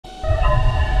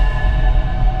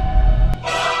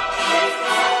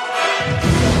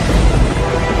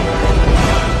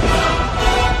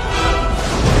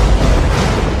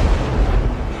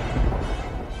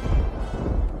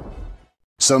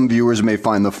Some viewers may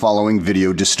find the following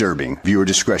video disturbing. Viewer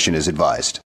discretion is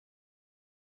advised.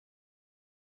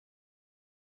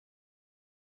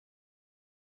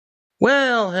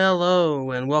 Well,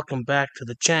 hello and welcome back to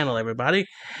the channel, everybody.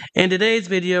 In today's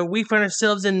video, we find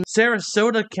ourselves in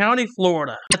Sarasota County,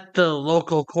 Florida, at the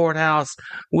local courthouse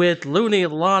with Loonie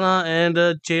Lana and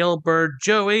Jailbird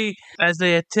Joey as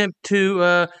they attempt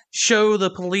to show the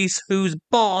police who's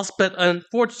boss, but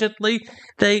unfortunately,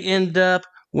 they end up,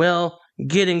 well,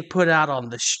 getting put out on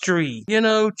the street. You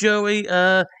know, Joey,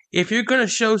 if you're gonna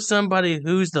show somebody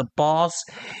who's the boss,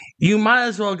 you might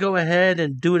as well go ahead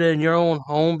and do it in your own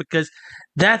home because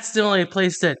that's the only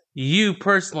place that you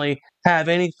personally have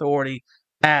any authority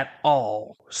at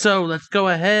all. So let's go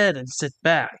ahead and sit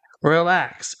back,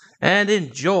 relax, and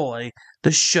enjoy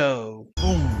the show.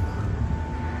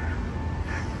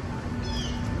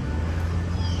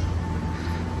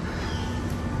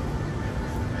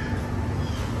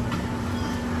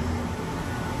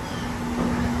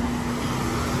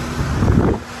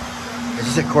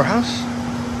 Is this a courthouse?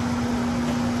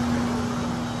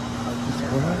 This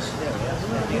courthouse?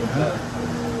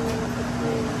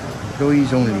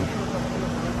 Employees only. You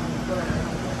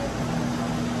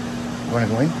wanna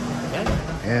go in?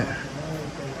 Yeah.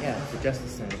 Yeah, it's the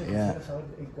Justice Center. Yeah.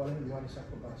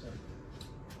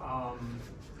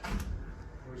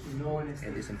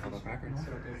 And do some public records.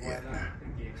 Yeah.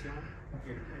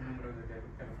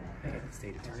 I got the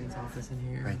state attorney's office in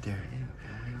here. Right there.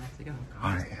 Yeah, okay, off to go.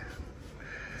 Alright.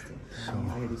 So I'm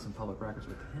gonna do some public records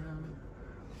with him.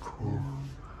 Cool.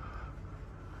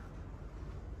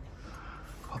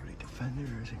 Public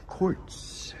defenders and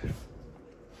courts.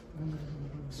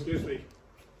 Excuse me.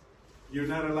 You're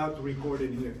not allowed to record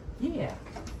in here. Yeah.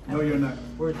 No, you're not.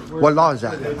 What law is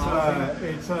that?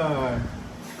 It's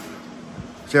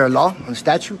Is there a law, a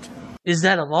statute? Is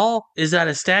that a law? Is that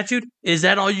a statute? Is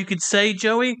that all you could say,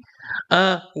 Joey?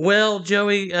 Well,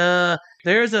 Joey,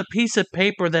 there's a piece of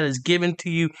paper that is given to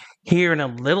you here in a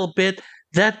little bit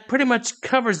that pretty much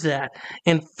covers that.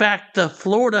 In fact, the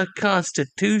Florida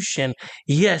Constitution,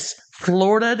 yes,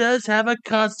 Florida does have a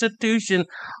constitution.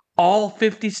 All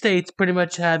 50 states pretty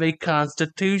much have a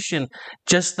constitution,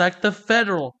 just like the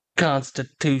federal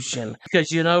constitution.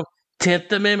 Because, you know,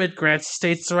 10th Amendment grants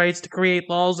states the rights to create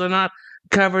laws that are not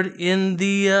covered in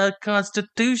the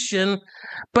Constitution.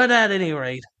 But at any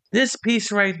rate, this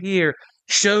piece right here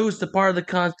shows the part of the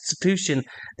Constitution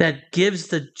that gives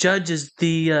the judges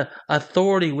the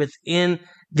authority within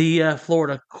the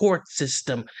Florida court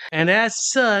system. And as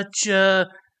such,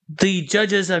 the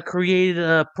judges have created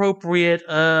appropriate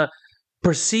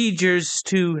procedures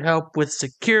to help with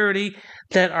security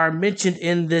that are mentioned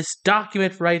in this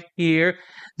document right here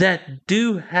that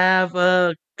do have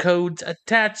codes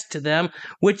attached to them,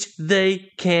 which they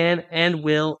can and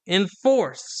will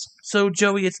enforce. So,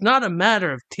 Joey, it's not a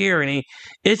matter of tyranny.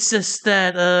 It's just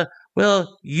that,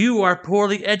 well, you are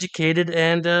poorly educated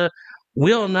and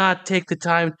will not take the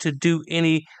time to do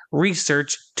any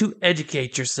research to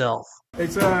educate yourself.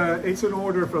 it's an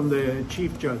order from the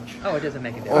chief judge. Oh, it doesn't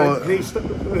make a difference.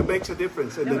 It makes a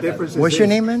difference, and the difference is What's your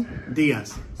name, man?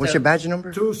 Diaz. What's your badge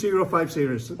number?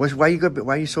 2050.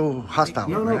 Why you so hostile?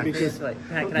 No, man? because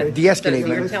Can I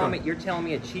De-escalate, so man. you're telling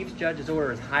me a chief judge's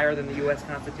order is higher than the U.S.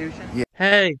 Constitution? Yeah.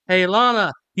 Hey,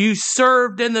 Lana, you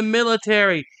served in the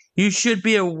military. You should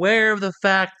be aware of the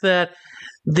fact that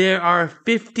there are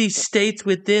 50 states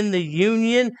within the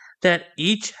Union that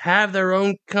each have their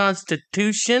own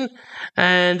constitution,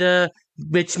 and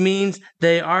which means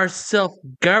they are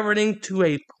self-governing to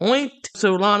a point.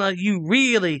 So, Lana, you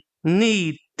really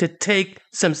need to take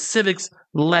some civics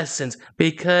lessons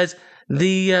because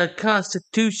the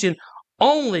Constitution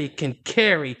only can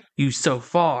carry you so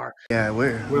far. Yeah,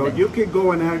 well, you can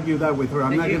go and argue that with her.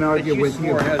 I'm not going to argue with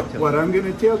you. What I'm going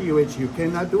to tell you is you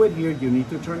cannot do it here. You need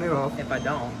to turn it off. If I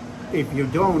don't. If you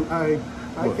don't, I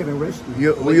can arrest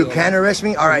you. You can arrest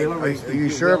me? All right. Are you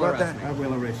sure about that? I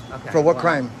will arrest you. Okay, For what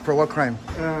crime? For what crime?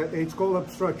 It's called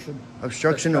obstruction.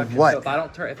 Obstruction of So what? if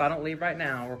I don't leave right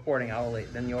now reporting, I will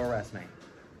leave. Then you'll arrest me.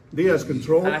 Diaz,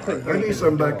 control. I I need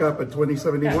some backup at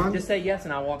 2071. Yeah, just say yes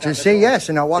and I'll walk out. Just say yes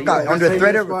and I'll walk out. Under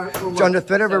threat of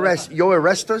what? arrest. You'll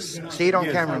arrest us? Say it on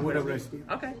Yes, I camera. would arrest you.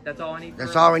 Okay, that's all I need.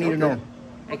 That's all I need to know.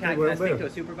 Hey, can I speak to a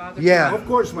supervisor? Yeah. Of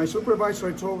course, my supervisor,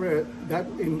 it's over that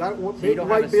in that you big don't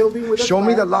white have a- building with a Show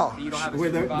me the flag. law. You don't have a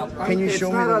With a, supervisor? Can you it's show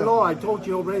me not the a law? law. I told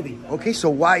you already. Okay, so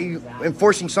why are you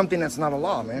enforcing something that's not a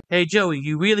law, man? Hey, Joey,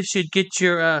 you really should get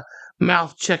your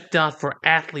mouth checked out for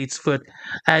athlete's foot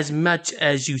as much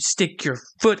as you stick your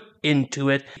foot into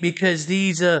it, because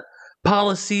these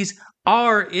policies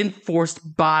are enforced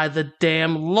by the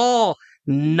damn law,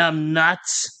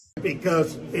 numbnuts.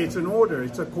 Because it's an order.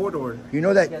 It's a court order. You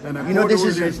know that. And a You know court this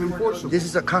order is enforceable. this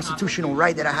is a constitutional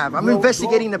right that I have. I'm No,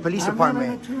 investigating go- the police I'm not an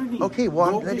department. attorney. Okay,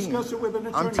 well, Go discuss it with an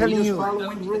attorney. I'm telling We're you. just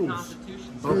following rules.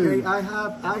 Okay, I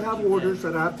have orders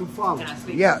that I have to follow.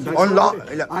 Yeah, That's on law. what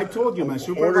it is. I told you, my Orders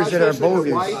supervisor that are is in a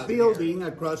bogus. white building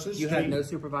across the street. You have no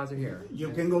supervisor here. You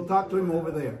can go talk to him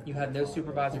over there. You have no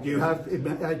supervisor here. You have.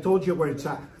 I told you where it's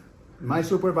at. My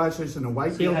supervisor is in a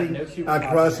white you have building no supervisor.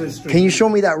 across the street. Can you show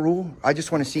me that rule? I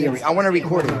just want to see it. I want to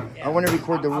record it. I want to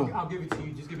record the rule. I'll give it to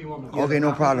you. Just give me 1 minute. Okay,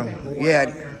 no problem.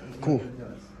 Yeah, cool.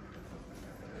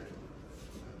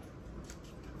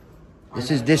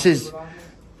 This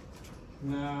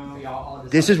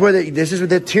is where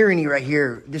the tyranny right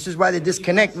here. This is why the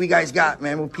disconnect we guys got,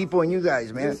 man, with people and you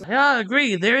guys, man. Yeah, I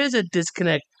agree. There is a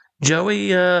disconnect, Joey.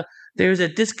 There's a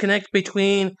disconnect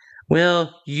between,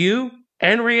 well, you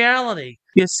and reality.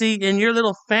 You see, in your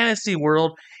little fantasy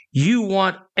world, you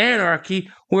want anarchy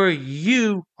where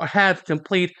you have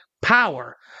complete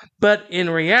power. But in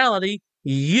reality,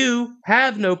 you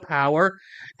have no power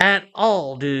at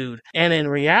all, dude. And in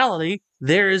reality,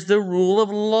 there is the rule of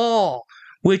law,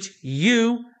 which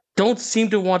you don't seem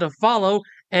to want to follow,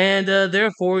 and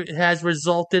therefore it has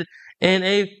resulted in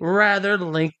a rather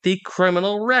lengthy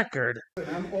criminal record.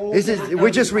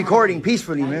 We're just recording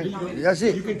peacefully, man. That's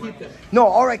it. You can keep that. No,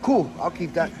 all right, cool. I'll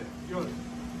keep that.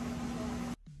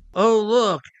 Oh,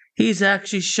 look, he's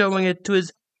actually showing it to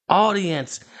his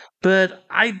audience. But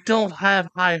I don't have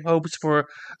high hopes for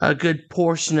a good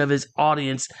portion of his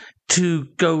audience to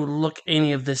go look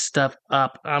any of this stuff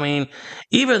up. I mean,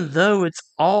 even though it's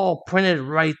all printed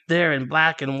right there in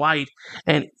black and white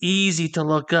and easy to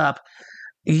look up,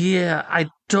 yeah, I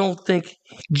don't think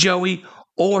Joey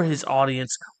or his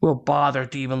audience will bother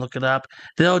to even look it up.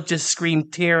 They'll just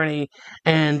scream tyranny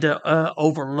and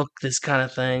overlook this kind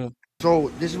of thing.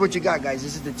 So this is what you got, guys.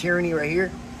 This is the tyranny right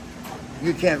here.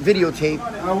 You can't videotape.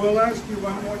 I will ask you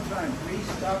one more time. Please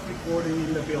stop recording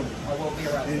in the building. I will be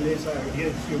around. In this area.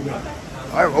 Yes, you will.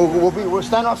 All right, we'll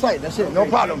stand outside. That's it. No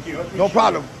problem. thank you. No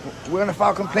problem. We're gonna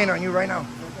file a complaint on you right now.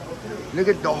 Look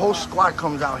at the whole squad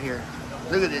comes out here.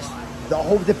 Look at this.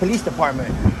 The police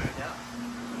department.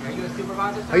 Are you a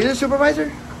supervisor? Are you the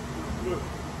supervisor?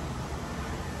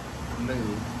 No.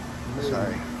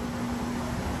 Sorry.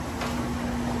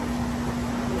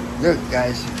 Look,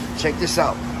 guys, check this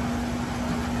out.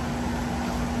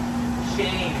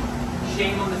 Shame.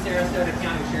 Shame on the Sarasota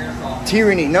County Sheriff's Office.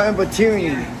 Tyranny, nothing but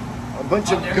tyranny. A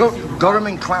bunch of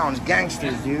government clowns,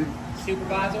 gangsters, dude.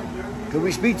 Supervisor? Could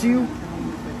we speak to you?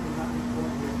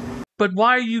 But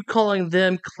why are you calling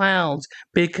them clowns?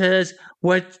 Because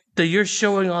what you're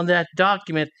showing on that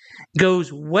document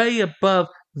goes way above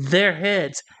their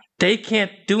heads. They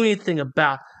can't do anything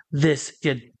about this,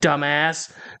 you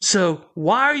dumbass. So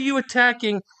why are you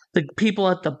attacking the people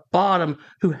at the bottom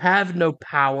who have no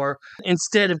power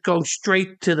instead of going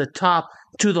straight to the top,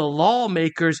 to the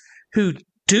lawmakers who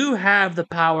do have the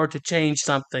power to change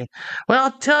something? Well,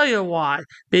 I'll tell you why.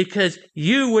 Because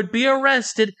you would be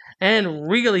arrested and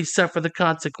really suffer the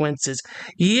consequences.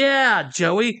 Yeah,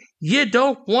 Joey, you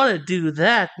don't want to do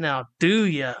that now, do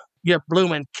you? You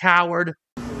bloomin' coward.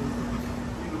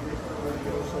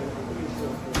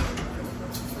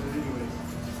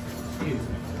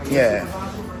 Yeah.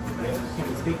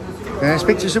 Can I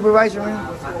speak to the supervisor, man?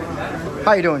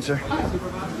 How you doing, sir?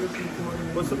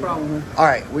 What's the problem, man? All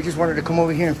right, we just wanted to come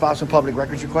over here and file some public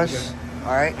records requests.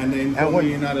 All right. And then told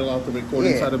me you're not allowed to record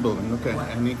inside the building. Okay.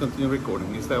 And you continue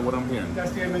recording. Is that what I'm hearing?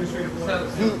 That's the administrative order.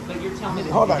 But you're telling me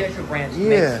the Hold on. judicial branch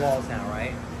Yeah. makes laws now,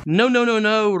 right? No,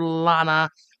 Lana.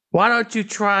 Why don't you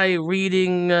try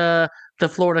reading the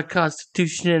Florida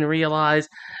Constitution and realize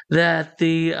that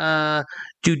the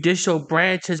judicial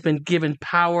branch has been given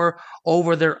power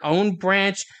over their own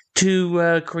branch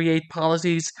to create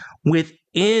policies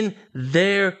within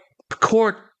their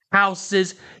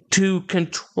courthouses to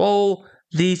control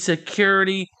the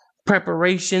security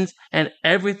preparations and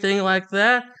everything like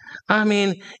that? I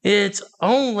mean, it's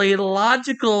only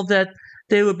logical that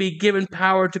they would be given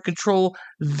power to control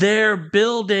their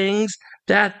buildings.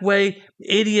 That way,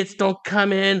 idiots don't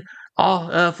come in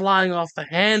flying off the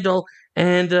handle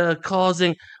and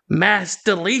causing mass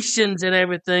deletions and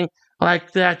everything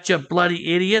like that, you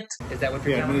bloody idiot. Is that what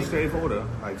The you're telling me? administrative order,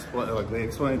 like they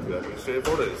explained to you, administrative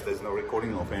order is there's no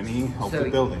recording of any of the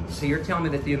buildings. So you're telling me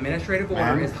that the administrative order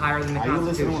Ma'am, is higher than the are you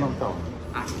listening Constitution? to what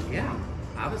I'm telling you? Yeah.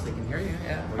 obviously can hear you.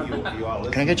 Yeah.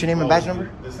 Can I get your name and badge number?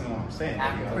 Listen to what I'm saying.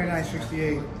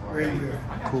 2968, right here.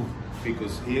 Cool.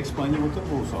 Because he explained you what the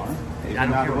rules are. If I you're don't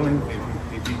not care willing, what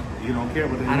if you don't care,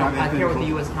 but then I you're don't. not I care what the intending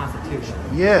U.S. Constitution.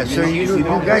 Yeah, so you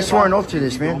guys swore an oath to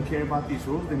this, If you man. don't care about these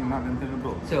rules, then you're not intending to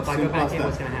build. So if I go Simple back as in, that.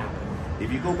 what's going to happen?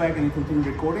 If you go back and you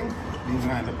continue recording, then you're going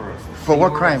to end up arrested. For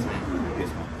what crime? Yes,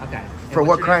 ma'am. Okay. And For what's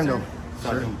what your crime, name, though?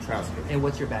 Sergeant Trasker. And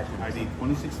what's your badge number? ID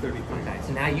 2633. Okay,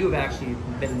 so now you have actually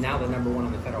been now the #1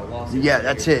 on the federal lawsuit. Yeah,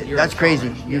 that's it. You're That's in crazy.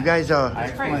 charge. You Yeah. guys, I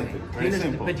It's crazy. explained it. Very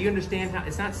simple. But do you understand how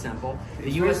it's not simple? The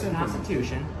It's U.S. very simple.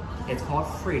 Constitution, it's called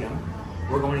freedom.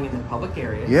 We're going in the public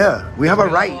area. yeah, we have a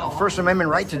right, a First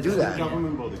Amendment right to do that.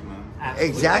 Government building, man. Absolutely.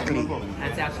 Exactly.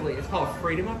 That's absolutely. It's called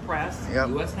freedom of press. Yep.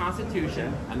 U.S.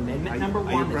 Constitution, Amendment Are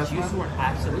 #1 you that press you man? swore.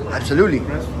 Absolutely. Absolutely.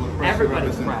 Press, what press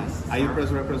Everybody's you represent? press. Are you press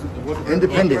representative? What press-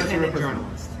 Independent. what press you Independent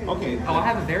represent? journalist. Okay. Oh, I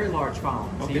have a very large following.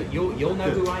 So Okay. you'll know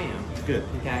Good. who I am. Good.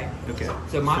 Okay. Okay.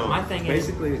 So my thing is.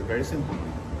 basically it's very simple.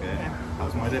 Okay.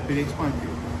 How's my deputy explain to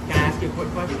you? Can I ask you a quick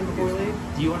question before we leave?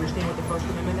 Do you understand what the First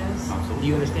Amendment is? Absolutely. Do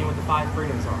you understand what the 5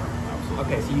 freedoms are? Absolutely.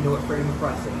 Okay, so you know what freedom of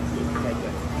press is. Okay,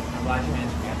 good. I'm glad you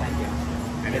answered me. I thank you.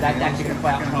 Anything That else actually I can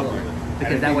play out can help more. you with?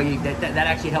 Because that way you, that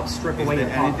actually helps strip Is away there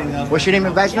your anything property. else? What's your name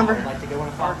and badge number? I'd like to go in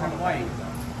a far from white.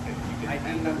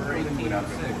 ID number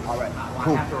 1806. All right. Well,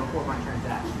 Cool. I have to report my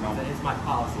transaction. No. It's my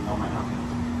policy. No, my ma'am. company.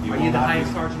 You Are will you the not highest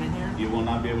be- sergeant in here? You will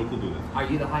not be able to do that. Are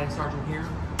you the highest sergeant here?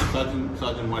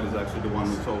 Sergeant White is actually the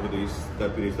one that's over these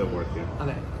deputies that work here.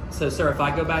 Okay. So, sir, if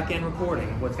I go back in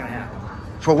recording, what's going to happen?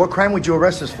 For what crime would you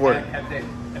arrest us for?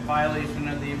 A violation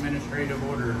of the administrative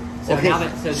order. So Okay, now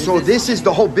that, so this is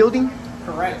the whole building?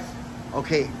 Correct.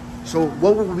 Okay, so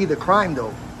what would be the crime,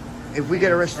 though, if we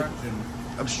get arrested?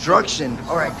 Obstruction.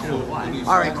 All right, cool.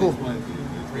 All right, cool.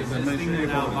 Resisting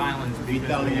without violence.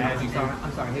 Because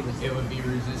I'm sorry. it would be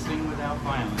resisting without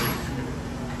violence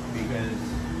because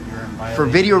you're in violation. For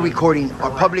video of- recording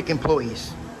are public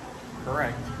employees.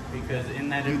 Correct. Because in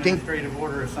that You think- administrative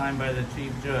order assigned by the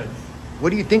chief judge. What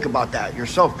do you think about that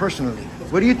yourself personally?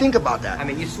 What do you think about that? I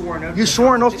mean, you swore an oath. You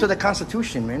swore an oath to the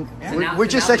Constitution, man. So We're, now- we're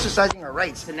so just now- exercising our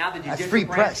rights. So now the That's judicial free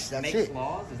branch press. That's makes it.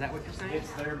 laws. Is that what you're saying? It's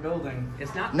their building.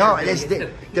 It's not. No, their it's building,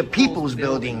 the people's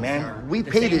building, man. sir. We The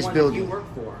pay same this one building. That you work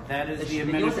for. That is the You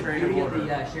know what administrative beauty of order. the,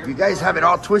 sheriff's You guys have it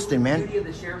all department- twisted, the man. beauty of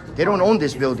the sheriff's They don't department own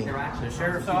this is building. they're actually The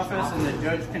sheriff's constitutional office and the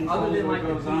judge Other controls than, what like,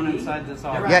 goes the on PD, inside this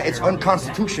they're office. Yeah, it's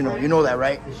unconstitutional. You know that,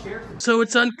 right? The sheriff's So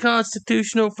it's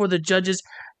unconstitutional for the judges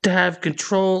to have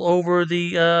control over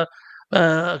the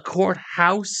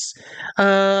courthouse.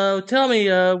 Tell me,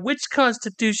 which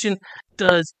constitution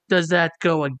does that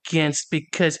go against?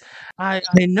 Because I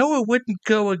know it wouldn't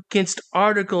go against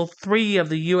Article 3 of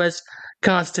the U.S.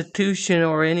 Constitution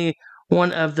or any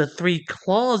one of the 3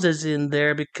 clauses in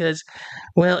there because,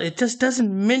 well, it just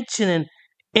doesn't mention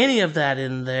any of that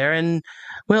in there. And,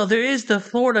 well, there is the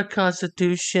Florida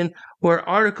Constitution where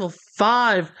Article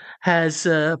 5 has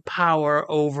power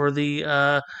over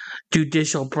the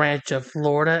judicial branch of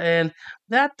Florida, and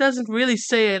that doesn't really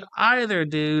say it either,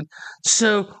 dude.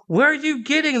 So, where are you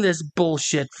getting this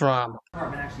bullshit from?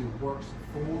 department actually works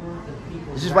for the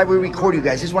people. This is why we record you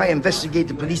guys. This is why I investigate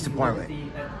the police department.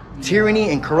 Tyranny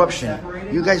and corruption.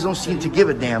 You guys don't seem to give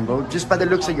a damn, bro. Just by the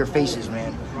looks of your faces,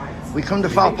 man. We come to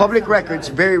file public records,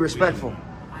 very respectful.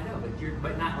 I know,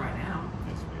 but not right now.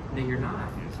 No, you're not.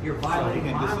 You're violating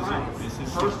again, my this is- rights. this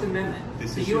is- First Amendment.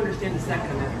 this So is- you understand the Second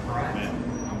Amendment, correct?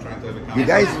 I'm trying to have a You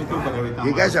guys- conversation with but every time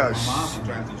you guys I are come out, I'm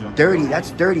trying to jump Dirty. in.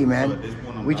 That's dirty, So man. at this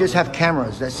point, I'm We just done. have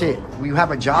cameras. That's it. We have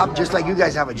a job just like you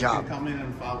guys have a job. Come in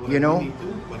and file whatever You know? need to,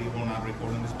 but he will not record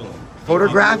in this building.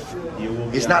 Photograph You will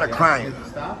be is not a asked crime. to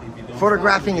stop. If you don't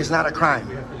Photographing stop, is not a crime.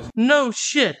 No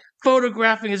shit.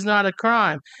 Photographing is not a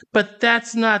crime. But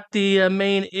that's not the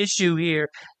main issue here.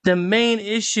 The main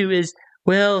issue is,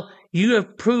 well, you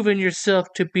have proven yourself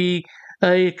to be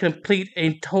a complete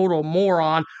and total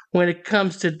moron when it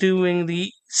comes to doing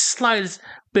the slightest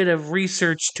bit of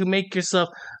research to make yourself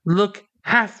look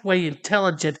halfway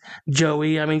intelligent,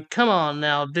 Joey. I mean, come on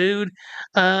now, dude.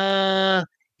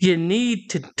 You need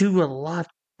to do a lot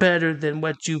better than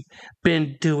what you've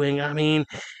been doing. I mean,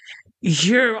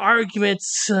 your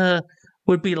arguments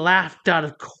would be laughed out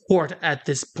of court at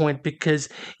this point because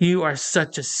you are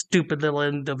such a stupid little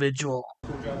individual.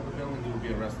 Drive the building, you will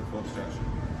be arrested for obstruction.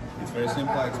 It's very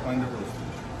simple. I explained the rules.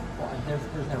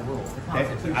 There's no rules. The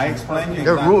Constitution. I explained you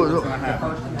The exactly rules- what's going to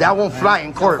happen. That won't fly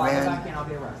in court, So if I go man. back in, I'll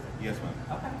be arrested. Yes,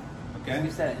 ma'am. Okay. Okay?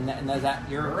 You said it, and is that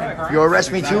your Correct. concurrence? You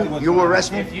arrest me Exactly too? what's You will going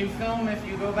arrest on. me? If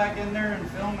you go back in there and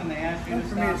film and they ask you to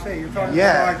For me to stop. say, you're talking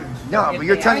Yeah. to sergeants. No, but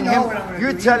you're telling I know what I'm him. gonna do. You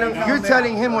You're calm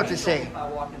telling down. him what to say. If I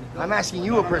walk in the building. I'm asking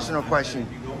you a personal question.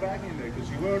 If you go back in there, because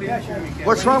you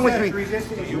What's wrong with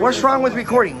What's wrong with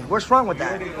recording? What's wrong with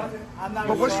that?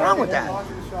 But what's wrong with that?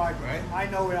 I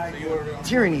know what I do.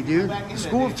 Tyranny, dude.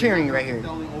 School of tyranny right here.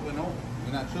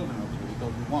 We're not children of you. We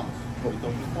told you once. We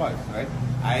told you twice, right?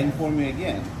 I inform you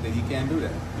again that you can't do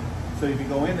that. So if you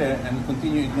go in there and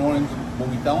continue ignoring what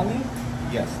we tell you,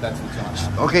 yes, that's what's going to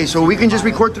happen. Okay, so we can just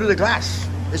record through the glass.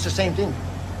 It's the same thing.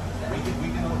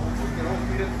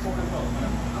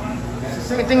 It's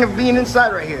the same thing of being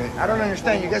inside right here. I don't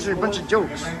understand. You guys are a bunch of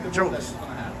jokes.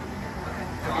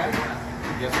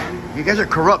 You guys are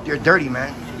corrupt. You're dirty,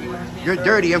 man. You're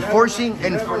dirty. Enforcing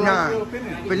and nah.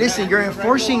 But listen, you're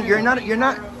enforcing. You're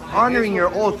not honoring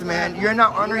your oath, man. You're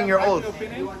not honoring your oath.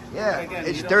 Yeah,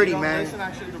 it's dirty, man.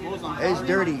 It's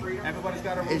dirty.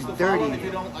 It's dirty.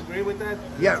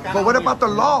 Yeah, but what about the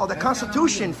law, the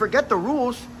Constitution? Forget the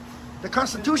rules. The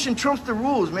Constitution trumps the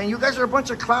rules, man. You guys are a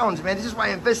bunch of clowns, man. This is why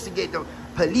I investigate the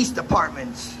police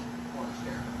departments.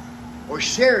 Or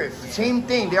sheriff, same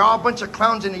thing. They're all a bunch of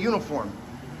clowns in a uniform.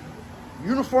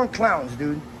 Uniform clowns,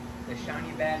 dude. The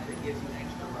shiny badge that gives you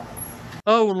extra rights.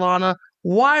 Oh, Lana,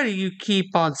 why do you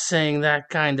keep on saying that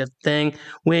kind of thing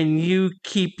when you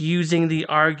keep using the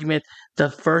argument the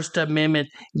First Amendment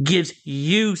gives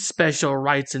you special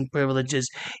rights and privileges?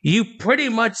 You pretty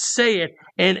much say it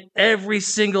in every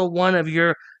single one of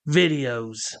your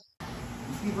videos.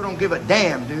 People don't give a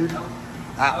damn, dude.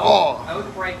 At all.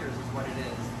 Oath breakers is what it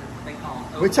is. They call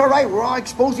them. It's all right. We're all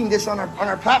exposing this on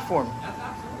our platform. That's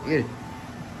absolutely. Yeah.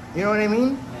 You know what I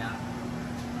mean? Yeah.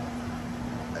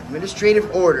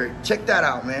 Administrative order. Check that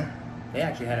out, man. They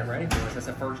actually had it ready for us. That's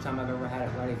the first time I've ever had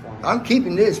it ready for me. I'm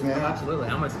keeping this, Oh, man. absolutely.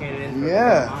 I'm gonna scan it in.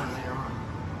 Yeah. Later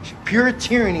on. Pure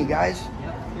tyranny, guys.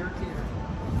 Yep. Pure tyranny.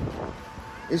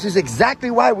 This is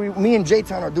exactly why me and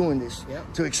J-Town are doing this.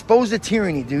 Yep. To expose the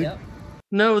tyranny, dude. Yep.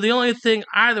 No, the only thing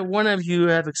either one of you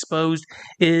have exposed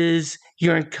is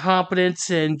your incompetence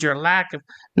and your lack of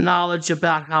knowledge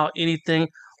about how anything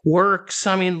works.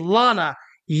 I mean, Lana,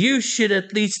 you should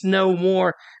at least know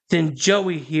more than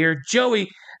Joey here. Joey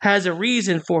has a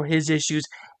reason for his issues.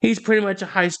 He's pretty much a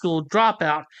high school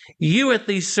dropout. You at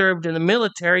least served in the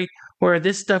military where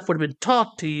this stuff would have been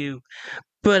taught to you.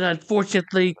 But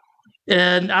unfortunately,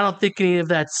 and I don't think any of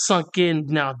that sunk in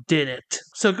now, did it?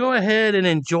 So go ahead and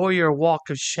enjoy your walk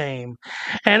of shame.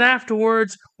 And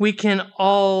afterwards, we can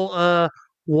all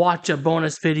watch a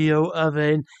bonus video of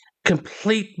a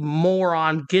complete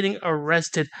moron getting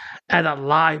arrested at a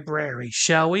library,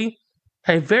 shall we?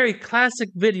 A very classic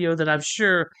video that I'm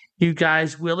sure you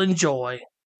guys will enjoy.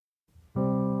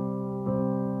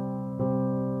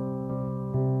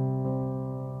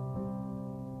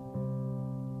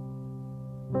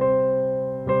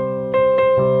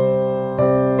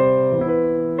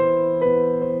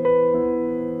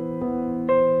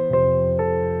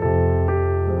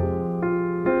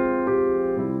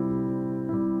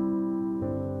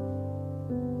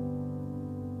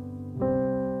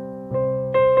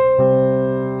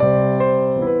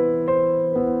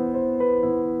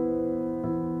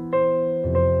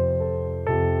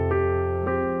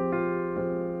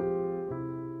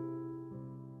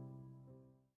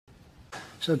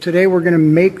 So today we're going to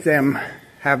make them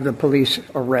have the police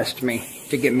arrest me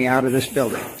to get me out of this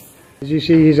building. As you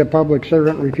see, he's a public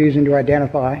servant refusing to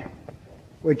identify,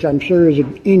 which I'm sure is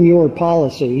in your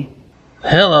policy.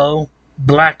 Hello,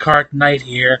 BlackHartKnight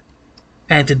here,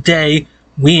 and today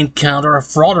we encounter a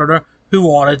frauditor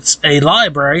who audits a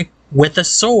library with a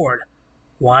sword.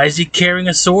 Why is he carrying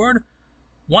a sword?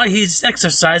 Why, he's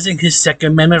exercising his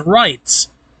Second Amendment rights,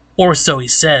 or so he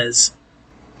says.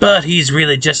 But he's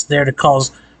really just there to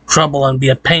cause trouble and be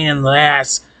a pain in the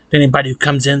ass to anybody who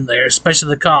comes in there, especially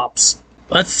the cops.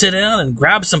 Let's sit down and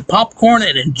grab some popcorn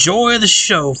and enjoy the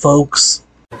show, folks.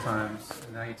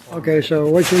 Okay, so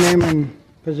what's your name and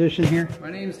position here?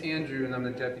 My name's Andrew, and I'm the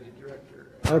deputy director.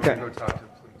 Okay. I'm gonna go talk to the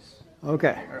police.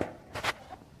 Okay.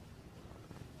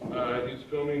 All right. He's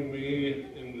filming me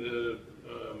in the,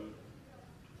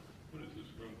 what is this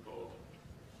room called?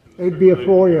 It'd be a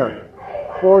foyer.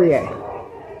 Foyer.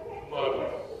 Lobby.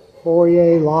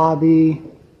 Foyer, lobby,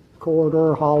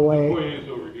 corridor, hallway. The foyer is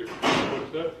over here.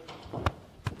 What's that?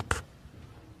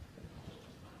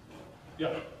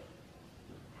 Yeah.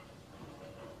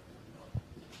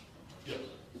 Yes.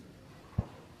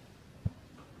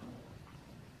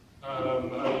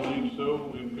 I believe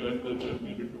so. We've got the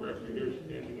deputy director here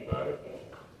standing by.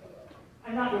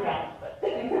 I'm not your boss, but.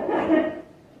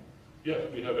 Yes,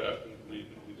 we have asked him to leave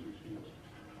and he's refused.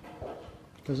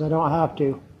 Because I don't have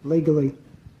to, legally.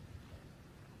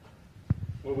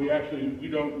 Well, we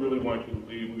don't really want you to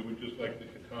leave. We would just like the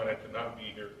Katana to not be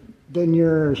here. Then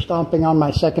you're stomping on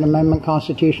my Second Amendment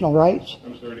constitutional rights?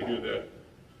 I'm sorry to hear that.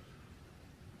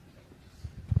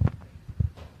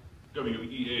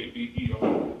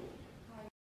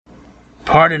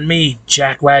 Pardon me,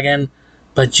 jackwagon,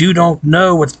 but you don't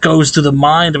know what goes through the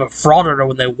mind of a frauditor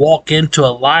when they walk into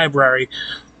a library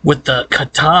with the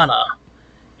katana.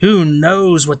 Who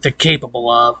knows what they're capable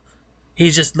of?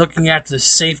 He's just looking after the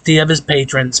safety of his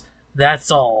patrons,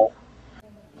 that's all.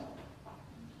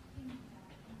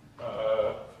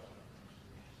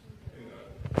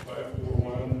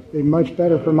 It'd be much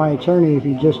better for my attorney if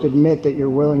you just admit that you're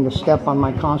willing to step on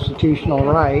my constitutional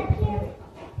right,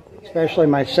 especially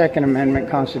my Second Amendment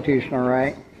constitutional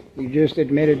right. You just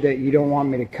admitted that you don't want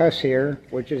me to cuss here,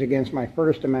 which is against my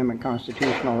First Amendment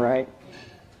constitutional right.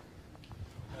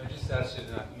 I just asked you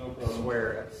to not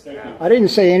swear at staff. I didn't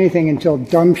say anything until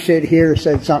dumb shit here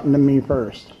said something to me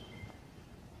first.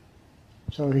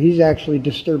 So he's actually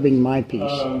disturbing my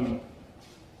peace.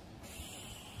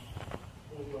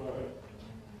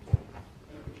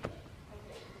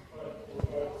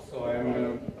 So I'm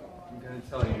going to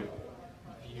tell you,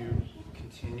 if you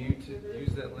continue to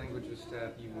use that language with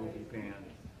staff, you will be banned.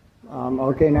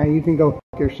 Okay, now you can go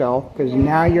f*** yourself, because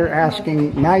now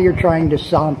you're trying to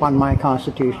stomp on my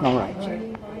constitutional rights.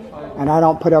 And I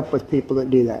don't put up with people that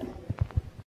do that.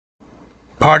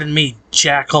 Pardon me,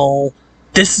 jackhole.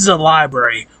 This is a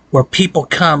library where people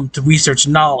come to research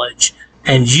knowledge,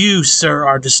 and you, sir,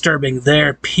 are disturbing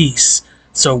their peace.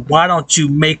 So why don't you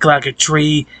make like a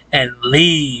tree and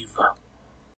leave?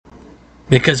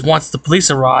 Because once the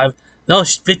police arrive, they'll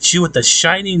fit you with the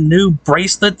shiny new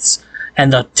bracelets,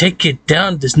 and they'll take you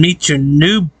down to meet your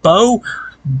new beau,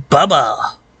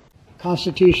 Bubba.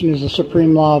 Constitution is the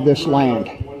supreme law of this land.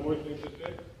 One more thing to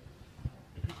say.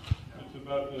 It's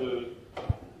about the...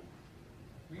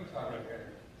 We can talk right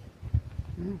here.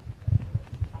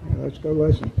 Yeah, let's go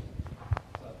listen.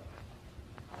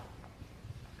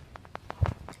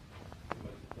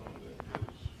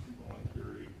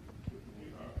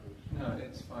 No,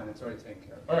 it's fine. It's already taken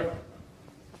care of. All right.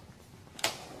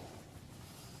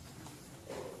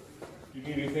 Do you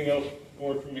need anything else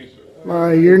more from me,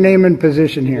 sir? Your name and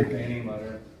position here. Banning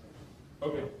letter.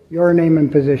 Okay. Your name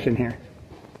and position here.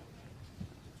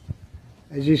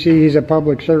 As you see, he's a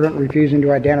public servant refusing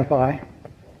to identify,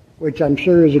 which I'm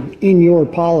sure is in your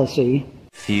policy.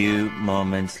 Few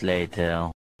moments later.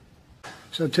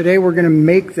 So today we're going to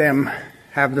make them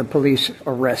have the police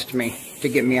arrest me to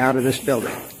get me out of this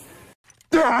building.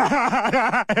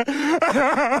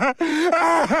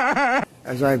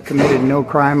 As I've committed no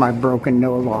crime, I've broken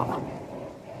no law.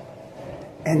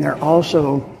 And they're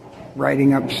also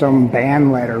writing up some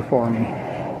ban letter for me.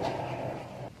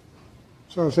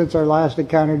 So since our last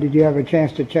encounter, did you have a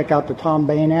chance to check out the Tom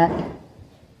Bain Act?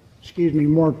 Excuse me,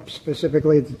 more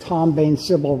specifically, the Tom Bain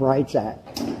Civil Rights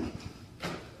Act.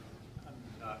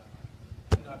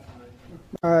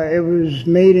 It was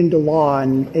made into law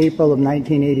in April of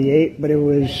 1988, but it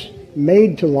was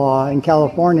made to law in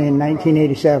California in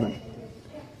 1987.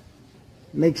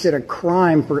 Makes it a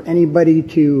crime for anybody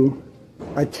to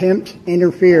attempt,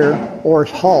 interfere, or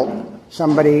halt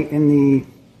somebody in the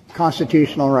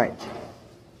constitutional rights.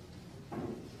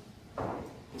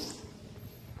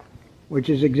 Which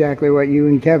is exactly what you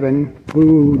and Kevin,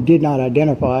 who did not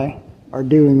identify, are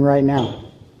doing right now.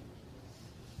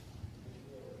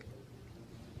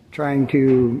 Trying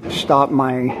to stop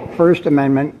my First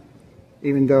Amendment,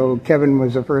 even though Kevin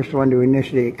was the first one to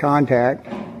initiate contact.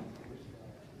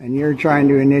 And you're trying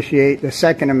to initiate the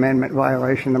Second Amendment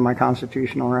violation of my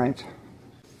constitutional rights.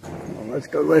 Well, let's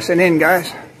go listen in,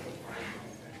 guys.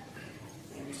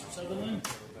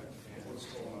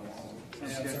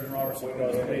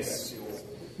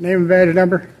 Name and badge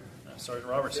number? Sergeant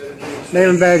Robertson.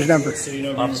 Name and badge number?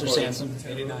 Officer Sansom,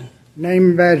 89. Name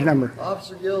and badge number?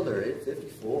 Officer Gilder,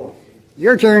 854.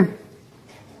 Your turn.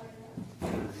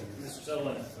 Mr.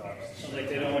 Sutherland, sounds like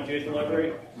they don't want you at the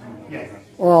library? Yeah.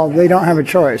 Well, they don't have a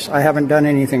choice. I haven't done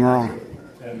anything wrong.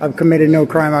 I've committed no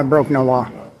crime. I broke no law.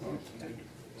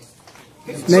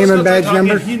 Name and badge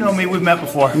number? You know me. We've met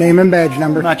before. Name and badge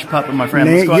number? I'm not your puppet, my friend.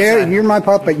 Yeah, you're my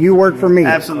puppet. You work for me.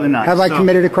 Absolutely not. Have I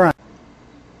committed a crime?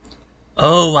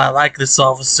 Oh, I like this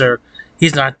officer.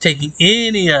 He's not taking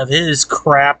any of his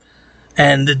crap.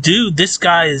 And the dude, this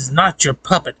guy is not your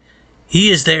puppet.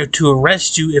 He is there to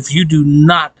arrest you if you do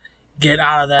not get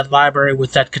out of that library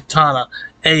with that katana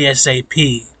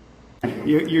ASAP.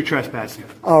 You're trespassing.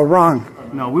 Oh, wrong.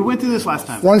 No, we went through this last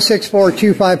time.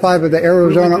 164255 of the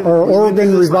Arizona or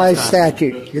Oregon Revised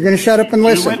Statute. You're going to shut up and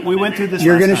listen. We went through this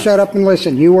You're going to shut up and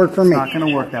listen. You work for me. It's not going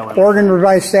to work that way. Oregon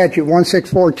Revised Statute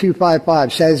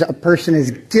 164255 says a person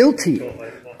is guilty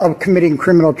of committing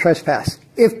criminal trespass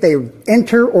if they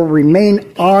enter or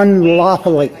remain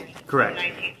unlawfully. Correct.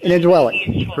 in a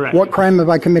dwelling. Correct. What crime have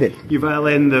I committed? You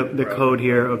violated the code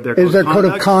here of their code Is there code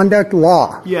of conduct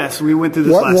law? Yes, we went through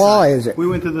this last time. What law is it? We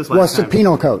went through this last What's time. the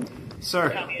penal code? Sir.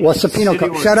 What's the penal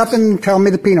code? Shut up and tell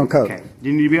me the penal code. Okay.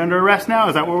 You need to be under arrest now?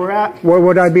 Is that where we're at? What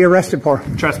would I be arrested for?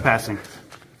 Trespassing.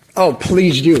 Oh,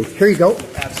 please do. Here you go.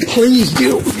 Please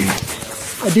do.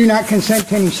 I do not consent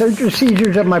to any search or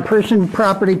seizures of my person,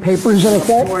 property, papers, and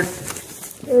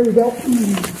effects. There you go.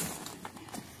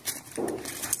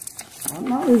 I'm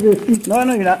not resisting. No,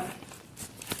 you're not.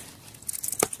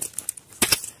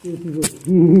 This is a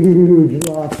huge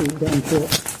lawsuit done to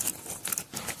it.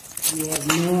 You have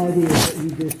no idea what you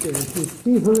just did. Is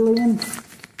Steve Hurley in?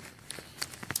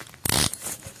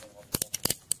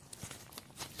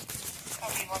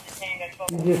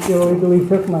 You just illegally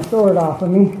took my sword off of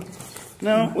me.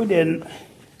 No, we didn't.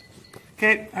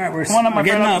 Okay, All right, come on up, my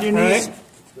getting friend, up, your knees. right?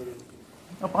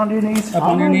 Up onto your knees. Up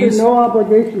on your I'm knees. under no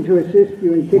obligation to assist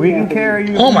you in kidnapping. We can carry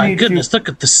you. Oh if we my need goodness, look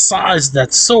at the size of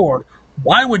that sword.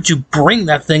 Why would you bring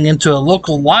that thing into a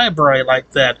local library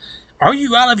like that? Are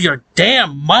you out of your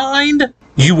damn mind?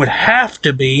 You would have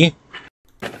to be.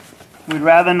 We'd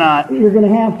rather not. You're going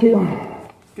to have to. I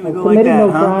committed no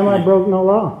crime. I broke no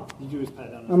law.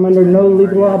 I'm under no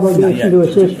legal obligation to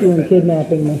assist you in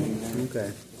kidnapping me.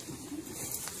 Okay.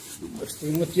 Let's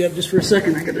lift you up just for a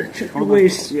second. I gotta check your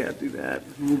waist. Yeah, do that.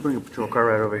 We'll bring a patrol car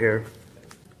right over here.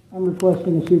 I'm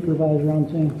requesting a supervisor on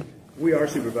scene. We are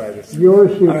supervisors. Your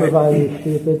supervisor,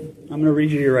 stupid. I'm gonna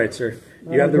read you your rights, sir.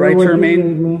 You have the right to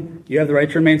remain. You have the right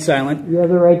to remain silent. You have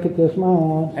the right to kiss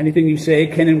my ass. Anything you say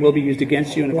can and will be used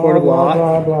against you in a Blah, court of law.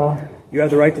 blah, blah, blah. You have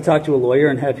the right to talk to a lawyer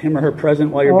and have him or her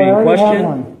present while you're Oh, I being already have questioned.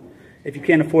 one. If you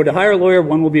can't afford to hire a lawyer,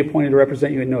 one will be appointed to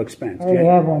represent you at no expense. I already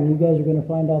have one. You guys are going to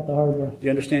find out the hard way. Do you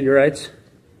understand your rights?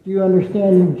 Do you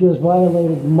understand you just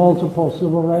violated multiple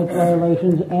civil rights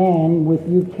violations, and with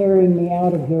you carrying me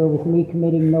out of here with me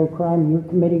committing no crime, you're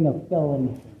committing a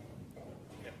felony.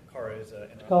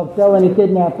 It's called felony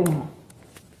kidnapping.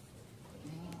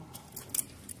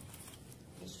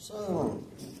 Mr. Sutherland,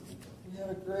 we had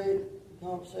a great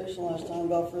conversation last time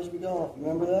about frisbee golf.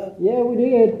 Remember that? Yeah, we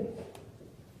did.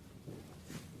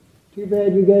 Too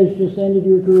bad you guys just ended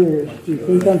your careers. You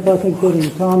think I'm fucking kidding?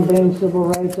 Tom Bain Civil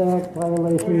Rights Act,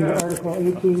 violation of Article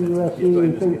 18 U.S.C.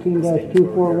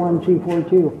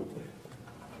 13-241242.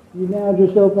 You now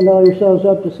just opened all yourselves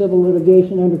up to civil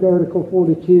litigation under Article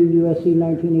 42 U.S.C.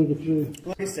 1983.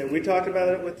 Like I said, we talked about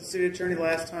it with the city attorney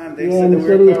last time. They Yeah, said and that the we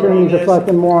were city covered on attorney's a this.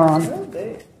 fucking moron.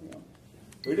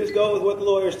 We just go with what the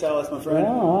lawyers tell us, my friend.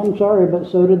 Well, I'm sorry, but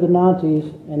so did the Nazis,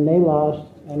 and they lost,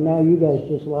 and now you guys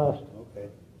just lost. Okay.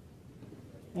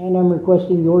 And I'm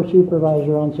requesting your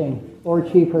supervisor on scene, or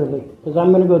Chief Hurley, because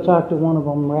I'm going to go talk to one of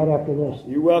them right after this.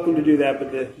 You're welcome to do that,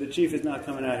 but the chief is not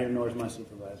coming out here, nor is my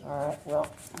supervisor. All right, well,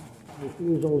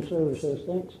 refuse old services,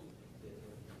 thanks.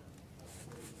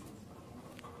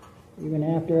 Even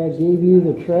after I gave you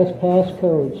the trespass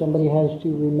code, somebody has to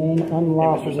remain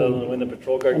unlawfully. Mr. Sutherland, when the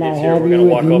patrol car And I gets here, have we're going to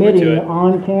you walk over to admitting it.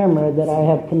 on camera that I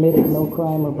have committed no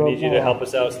crime or We broken need you to help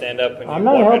us out. Stand up and I'm you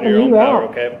not walk under helping your own you power, out.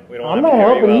 okay? We don't I'm have not to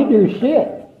carry helping you you out. do shit.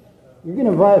 You're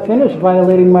going to finish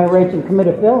violating my rights and commit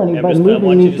a felony by I moving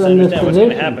want you me to from this understand what's going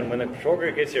to position. happen. When the patrol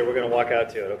car gets here, we're going to walk out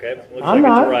to it, okay? Looks I'm like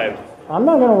not. it's arrived. I'm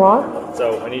not going to walk.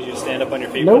 So I need you to stand up on your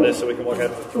feet Nope. for this so we can walk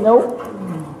out to the patrol Nope. car.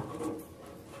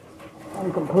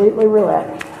 I'm completely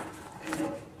relaxed.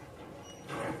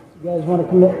 You guys want to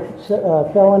commit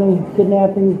felony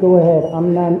kidnapping? Go ahead.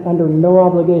 I'm not under no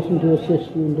obligation to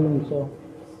assist you in doing so.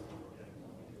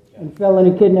 And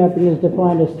felony kidnapping is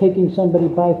defined as taking somebody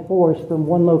by force from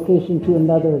one location to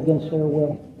another against their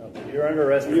will. You're under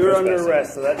arrest. For You're under trespassing.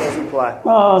 arrest, so that doesn't apply.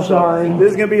 Oh, sorry.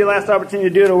 This is going to be your last opportunity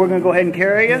to do it, or we're going to go ahead and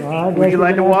carry you. Would you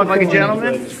like to walk like a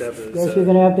gentleman? Guess you're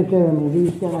going to have to carry me.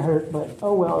 He's going to hurt, but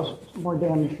oh well, it's more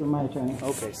damage for my attorney.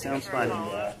 Okay, sounds fine.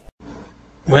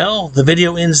 Well, the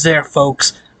video ends there,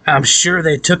 folks. I'm sure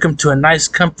they took him to a nice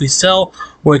comfy cell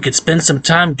where he could spend some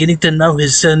time getting to know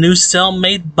his new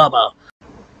cellmate, Bubba.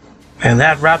 And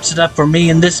that wraps it up for me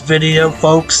in this video,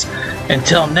 folks.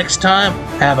 Until next time,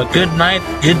 have a good night,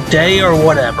 good day, or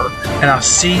whatever. And I'll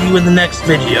see you in the next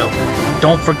video.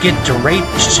 Don't forget to rate,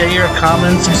 share,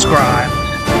 comment, and subscribe.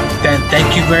 And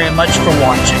thank you very much for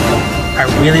watching. I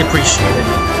really appreciate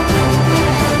it.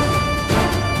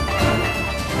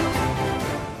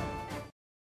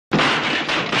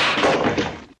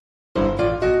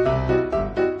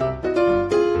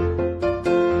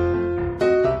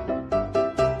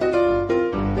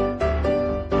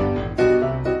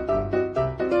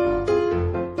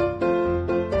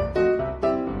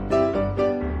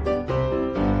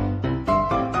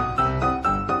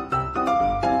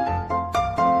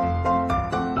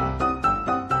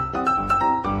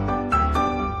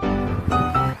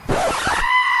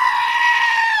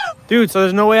 Dude, so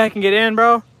there's no way I can get in,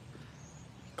 bro?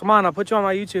 Come on, I'll put you on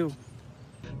my YouTube.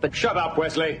 But shut up,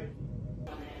 Wesley.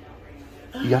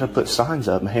 You gotta put signs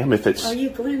up, ma'am, if it's... Are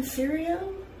you Glenn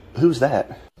Serio? Who's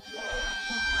that?